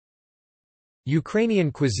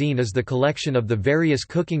Ukrainian cuisine is the collection of the various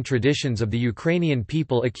cooking traditions of the Ukrainian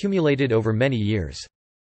people accumulated over many years.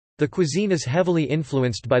 The cuisine is heavily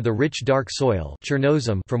influenced by the rich dark soil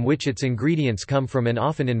Chernozem from which its ingredients come from and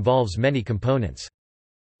often involves many components.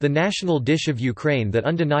 The national dish of Ukraine that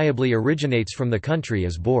undeniably originates from the country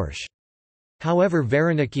is borscht. However,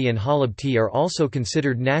 vareniki and halab are also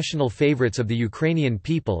considered national favorites of the Ukrainian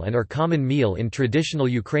people and are common meal in traditional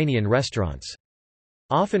Ukrainian restaurants.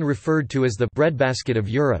 Often referred to as the breadbasket of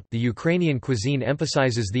Europe, the Ukrainian cuisine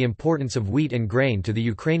emphasizes the importance of wheat and grain to the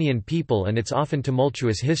Ukrainian people and its often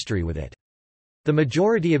tumultuous history with it. The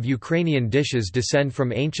majority of Ukrainian dishes descend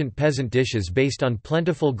from ancient peasant dishes based on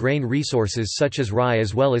plentiful grain resources such as rye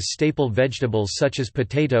as well as staple vegetables such as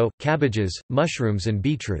potato, cabbages, mushrooms and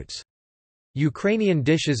beetroots. Ukrainian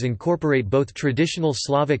dishes incorporate both traditional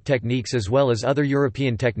Slavic techniques as well as other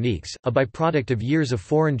European techniques, a byproduct of years of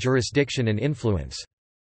foreign jurisdiction and influence.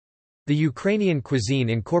 The Ukrainian cuisine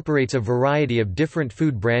incorporates a variety of different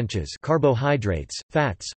food branches, carbohydrates,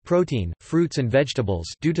 fats, protein, fruits and vegetables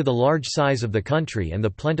due to the large size of the country and the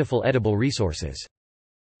plentiful edible resources.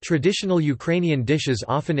 Traditional Ukrainian dishes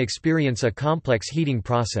often experience a complex heating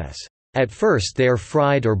process. At first they are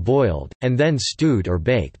fried or boiled, and then stewed or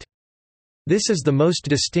baked. This is the most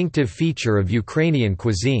distinctive feature of Ukrainian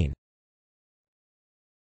cuisine.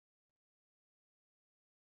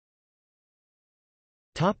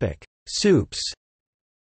 Soups.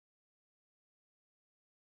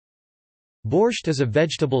 Borscht is a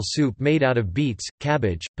vegetable soup made out of beets,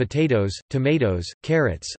 cabbage, potatoes, tomatoes,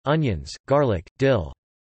 carrots, onions, garlic, dill.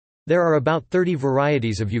 There are about 30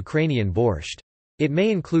 varieties of Ukrainian borscht. It may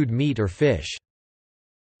include meat or fish.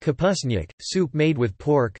 Kapusnik, soup made with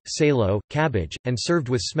pork, salo, cabbage, and served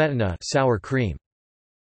with smetana sour cream.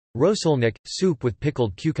 Rosolnik, soup with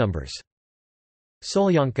pickled cucumbers.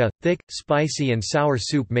 Solyanka, thick, spicy and sour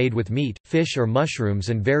soup made with meat, fish or mushrooms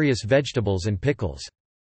and various vegetables and pickles.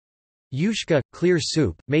 Yushka, clear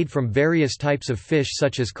soup, made from various types of fish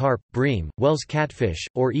such as carp, bream, Wells catfish,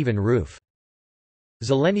 or even roof.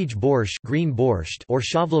 Zelenij borscht, green borscht or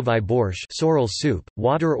shavlovai borscht, sorrel soup,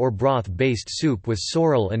 water or broth-based soup with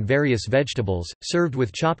sorrel and various vegetables, served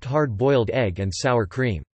with chopped hard-boiled egg and sour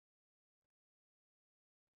cream.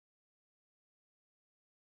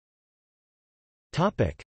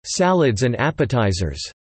 Salads and appetizers.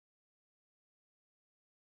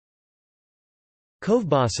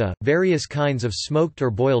 Kovbasa, various kinds of smoked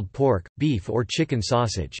or boiled pork, beef or chicken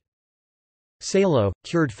sausage. Salo,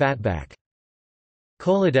 cured fatback.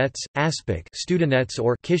 Koladets, aspic, studenets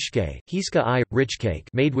or kishke, hiska I, rich cake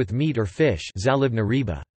made with meat or fish, zalivna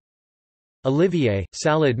riba. Olivier,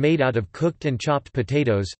 salad made out of cooked and chopped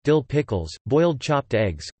potatoes, dill pickles, boiled chopped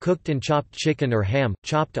eggs, cooked and chopped chicken or ham,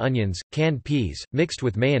 chopped onions, canned peas, mixed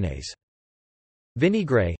with mayonnaise.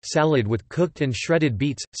 Vinaigrette, salad with cooked and shredded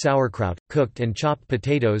beets, sauerkraut, cooked and chopped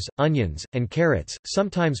potatoes, onions, and carrots,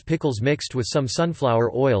 sometimes pickles mixed with some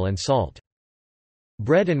sunflower oil and salt.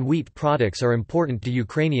 Bread and wheat products are important to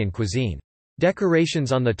Ukrainian cuisine.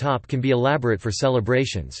 Decorations on the top can be elaborate for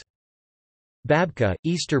celebrations. Babka,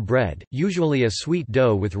 Easter bread, usually a sweet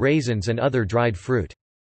dough with raisins and other dried fruit.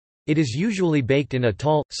 It is usually baked in a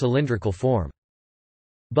tall, cylindrical form.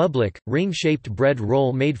 Bublik, ring-shaped bread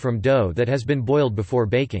roll made from dough that has been boiled before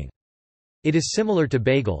baking. It is similar to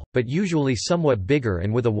bagel, but usually somewhat bigger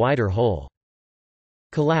and with a wider hole.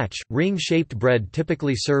 Kalach, ring-shaped bread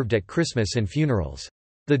typically served at Christmas and funerals.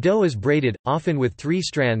 The dough is braided, often with 3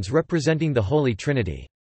 strands representing the Holy Trinity.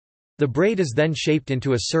 The braid is then shaped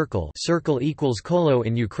into a circle, circle equals kolo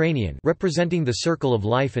in Ukrainian, representing the circle of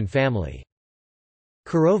life and family.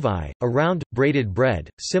 Karovai, a round, braided bread,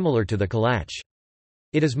 similar to the kalach.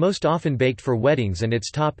 It is most often baked for weddings and its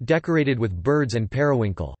top decorated with birds and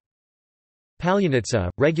periwinkle. Palyanitsa,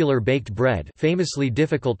 regular baked bread, famously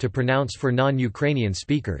difficult to pronounce for non-Ukrainian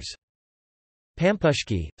speakers.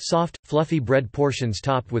 Pampushki, soft, fluffy bread portions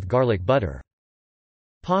topped with garlic butter.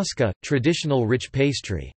 Paska, traditional rich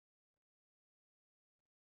pastry.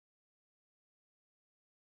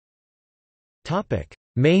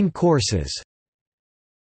 Main courses.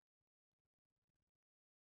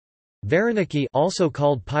 Vareniki, also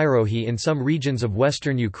called pyrohi in some regions of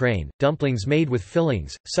western Ukraine, dumplings made with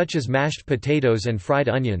fillings, such as mashed potatoes and fried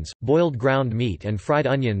onions, boiled ground meat and fried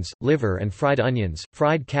onions, liver and fried onions,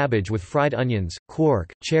 fried cabbage with fried onions, quark,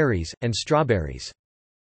 cherries, and strawberries.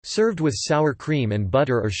 Served with sour cream and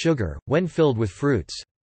butter or sugar, when filled with fruits.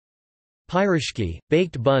 Pyrishki,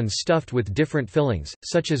 baked buns stuffed with different fillings,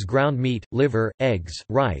 such as ground meat, liver, eggs,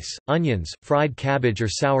 rice, onions, fried cabbage or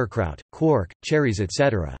sauerkraut, quark, cherries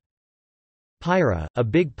etc. Pyra, a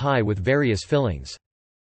big pie with various fillings.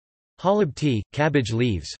 Halib tea, cabbage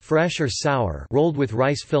leaves fresh or sour rolled with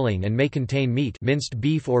rice filling and may contain meat minced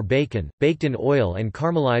beef or bacon, baked in oil and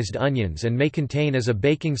caramelized onions and may contain as a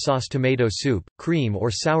baking sauce tomato soup, cream or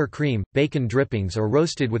sour cream, bacon drippings or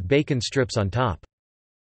roasted with bacon strips on top.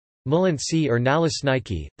 Mulantsi or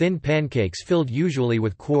nalisniki, thin pancakes filled usually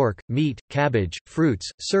with quark, meat, cabbage, fruits,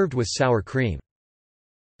 served with sour cream.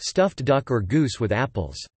 Stuffed duck or goose with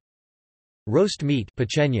apples. Roast meat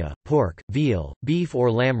pechenia, pork, veal, beef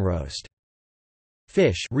or lamb roast.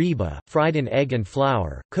 Fish riba, fried in egg and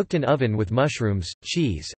flour, cooked in oven with mushrooms,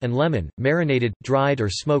 cheese, and lemon, marinated, dried or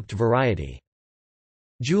smoked variety.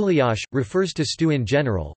 Gulyás refers to stew in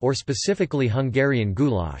general, or specifically Hungarian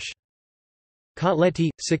goulash. Kotleti,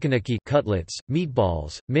 sikaniki cutlets,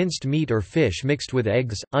 meatballs, minced meat or fish mixed with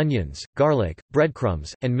eggs, onions, garlic,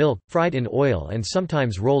 breadcrumbs, and milk, fried in oil and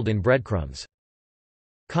sometimes rolled in breadcrumbs.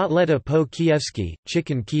 Kotleta po-Kievski,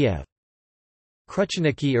 chicken Kiev.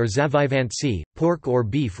 Kruchniki or zavivantsy, pork or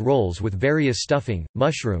beef rolls with various stuffing,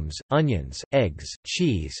 mushrooms, onions, eggs,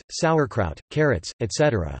 cheese, sauerkraut, carrots,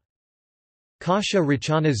 etc. Kasha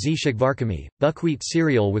rachana zishikvarkami, buckwheat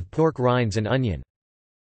cereal with pork rinds and onion.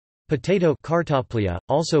 Potato kartoplia,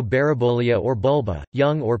 also barabolia or bulba,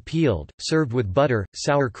 young or peeled, served with butter,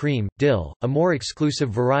 sour cream, dill. A more exclusive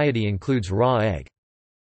variety includes raw egg.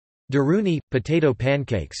 Daruni, potato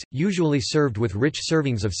pancakes, usually served with rich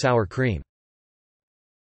servings of sour cream.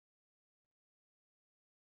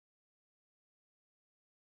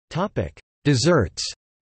 Desserts.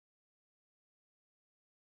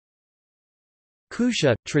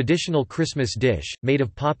 Kusha, traditional Christmas dish, made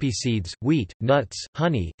of poppy seeds, wheat, nuts,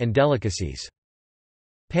 honey, and delicacies.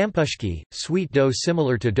 Pampushki, sweet dough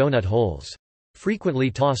similar to donut holes. Frequently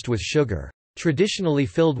tossed with sugar. Traditionally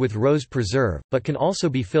filled with rose preserve, but can also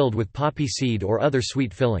be filled with poppy seed or other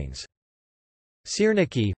sweet fillings.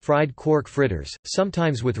 Sirniki, fried quark fritters,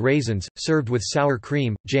 sometimes with raisins, served with sour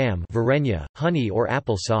cream, jam, varenya, honey or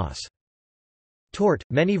apple sauce. Tort,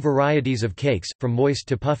 many varieties of cakes, from moist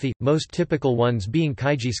to puffy, most typical ones being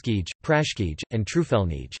kajskij, prashkij, and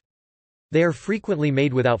trufelnij. They are frequently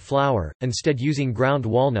made without flour, instead using ground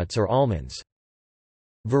walnuts or almonds.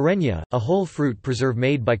 Varenya, a whole fruit preserve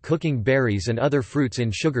made by cooking berries and other fruits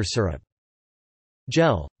in sugar syrup.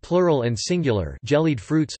 Gel, plural and singular, jellied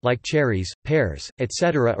fruits, like cherries, pears,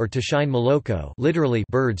 etc. or tashine moloko, literally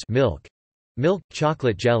bird's milk. Milk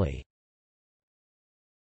chocolate jelly.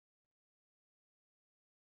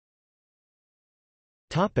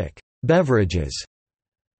 Beverages.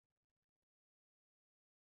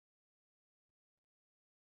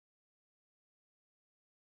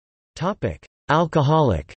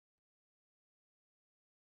 Alcoholic.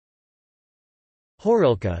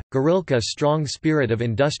 Horilka, Gorilka strong spirit of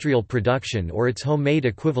industrial production or its homemade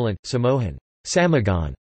equivalent, samohan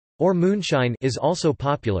samagon, or moonshine is also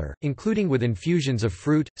popular, including with infusions of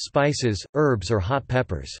fruit, spices, herbs or hot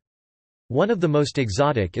peppers. One of the most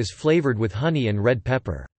exotic is flavored with honey and red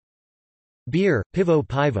pepper. Beer, pivo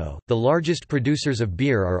pivo, the largest producers of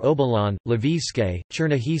beer are Obolon, Lviivske,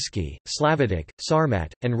 Chernihievsky, Slavatic,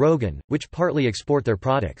 Sarmat, and Rogan, which partly export their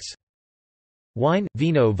products. Wine,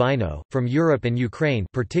 vino vino, from Europe and Ukraine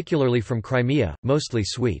particularly from Crimea, mostly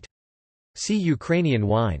sweet. See Ukrainian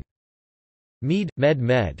wine. Mead,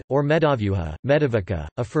 med, or medavyuha, medovika,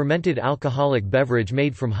 a fermented alcoholic beverage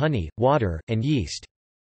made from honey, water, and yeast.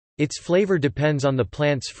 Its flavor depends on the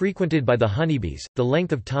plants frequented by the honeybees, the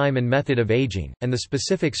length of time and method of aging, and the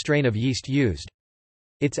specific strain of yeast used.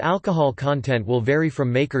 Its alcohol content will vary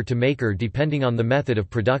from maker to maker depending on the method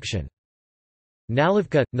of production.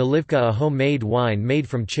 Nalivka, nalivka, a homemade wine made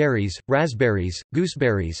from cherries, raspberries,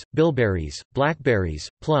 gooseberries, bilberries, blackberries,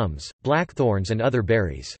 plums, blackthorns and other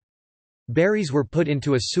berries. Berries were put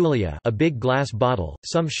into a sulia, a big glass bottle,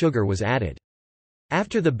 some sugar was added.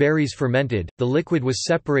 After the berries fermented, the liquid was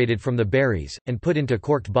separated from the berries, and put into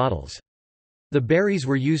corked bottles. The berries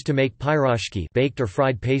were used to make pyroshki, baked or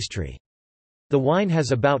fried pastry. The wine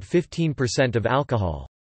has about 15% of alcohol.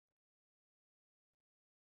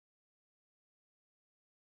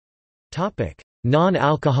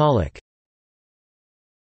 Non-alcoholic.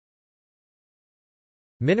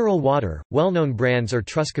 Mineral water, well-known brands are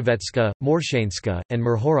Truskavetska, Morshainska, and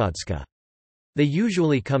Mirhorodska. They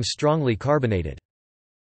usually come strongly carbonated.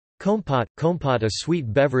 Kompot, a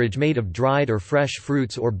sweet beverage made of dried or fresh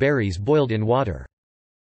fruits or berries boiled in water.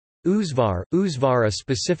 Uzvar, a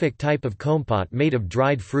specific type of kompot made of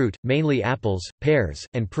dried fruit, mainly apples, pears,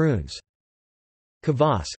 and prunes.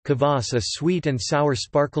 Kvass, a sweet and sour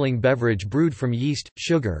sparkling beverage brewed from yeast,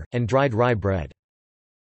 sugar, and dried rye bread.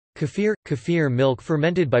 Kefir, milk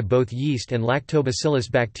fermented by both yeast and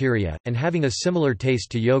lactobacillus bacteria, and having a similar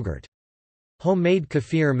taste to yogurt. Homemade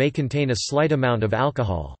kefir may contain a slight amount of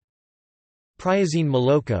alcohol. Pryazine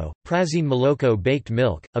moloko baked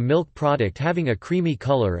milk, a milk product having a creamy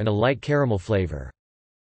color and a light caramel flavor.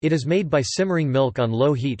 It is made by simmering milk on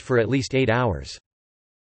low heat for at least 8 hours.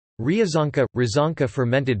 Ryazanka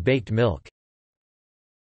fermented baked milk.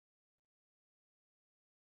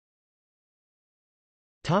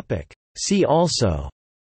 See also: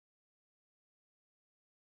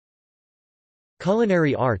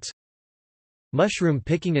 Culinary arts, mushroom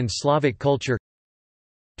picking in Slavic culture,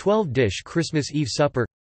 12-dish Christmas Eve supper,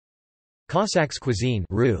 Cossacks cuisine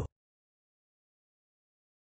roux.